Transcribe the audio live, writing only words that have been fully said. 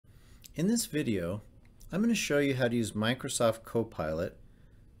In this video, I'm going to show you how to use Microsoft Copilot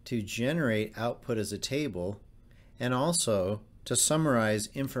to generate output as a table and also to summarize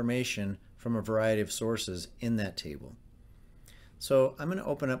information from a variety of sources in that table. So I'm going to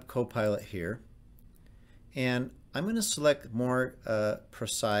open up Copilot here, and I'm going to select more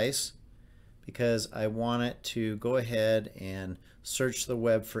precise because I want it to go ahead and search the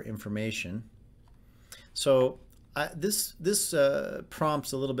web for information. So this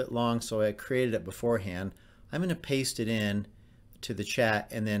prompt's a little bit long, so I created it beforehand. I'm going to paste it in to the chat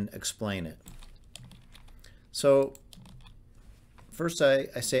and then explain it. So first I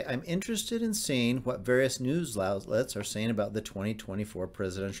say, I'm interested in seeing what various news outlets are saying about the 2024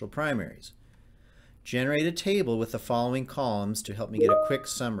 presidential primaries. Generate a table with the following columns to help me get a quick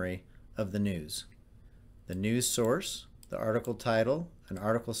summary of the news. The news source, the article title, an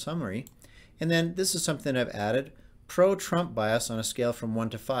article summary, and then this is something I've added, pro-Trump bias on a scale from 1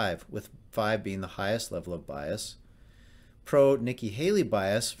 to 5, with 5 being the highest level of bias. Pro-Nikki Haley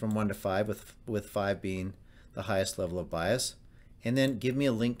bias from 1 to 5, with 5 being the highest level of bias. And then give me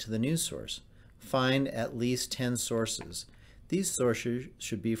a link to the news source. Find at least 10 sources. These sources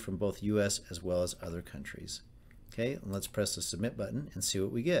should be from both US as well as other countries. Okay, and let's press the submit button and see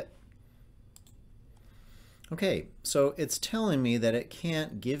what we get. Okay, so it's telling me that it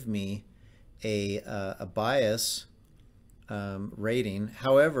can't give me a bias rating.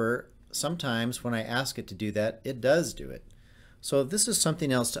 However, sometimes when I ask it to do that, it does do it. So this is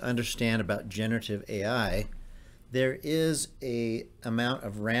something else to understand about generative AI. There is an amount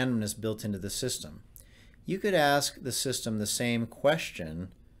of randomness built into the system. You could ask the system the same question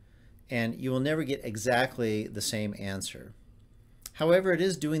and you will never get exactly the same answer. However, it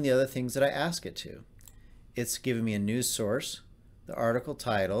is doing the other things that I ask it to. It's giving me a news source, the article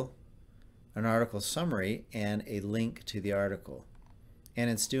title, an article summary, and a link to the article. And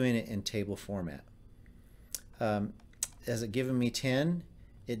it's doing it in table format. Has it given me 10?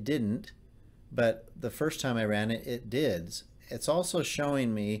 It didn't, but the first time I ran it, it did. It's also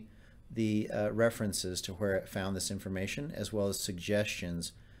showing me the references to where it found this information, as well as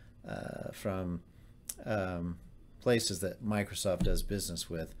suggestions from places that Microsoft does business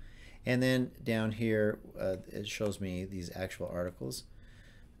with. And then down here, it shows me these actual articles.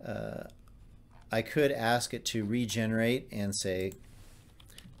 I could ask it to regenerate and say,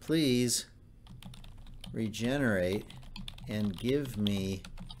 please regenerate and give me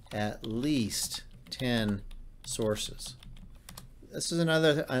at least 10 sources. This is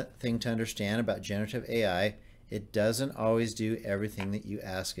another thing to understand about generative AI. It doesn't always do everything that you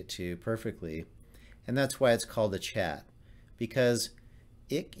ask it to perfectly. And that's why it's called a chat, because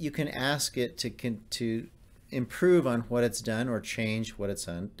you can ask it to improve on what it's done or change what it's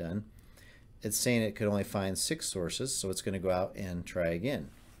done. It's saying it could only find 6 sources, so it's going to go out and try again.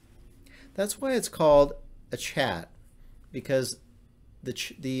 That's why it's called a chat, because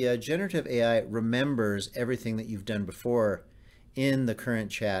the generative AI remembers everything that you've done before in the current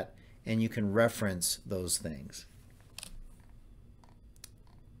chat, and you can reference those things.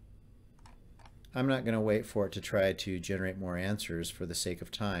 I'm not going to wait for it to try to generate more answers for the sake of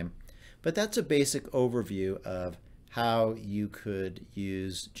time, but that's a basic overview of how you could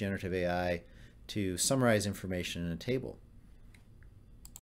use generative AI to summarize information in a table.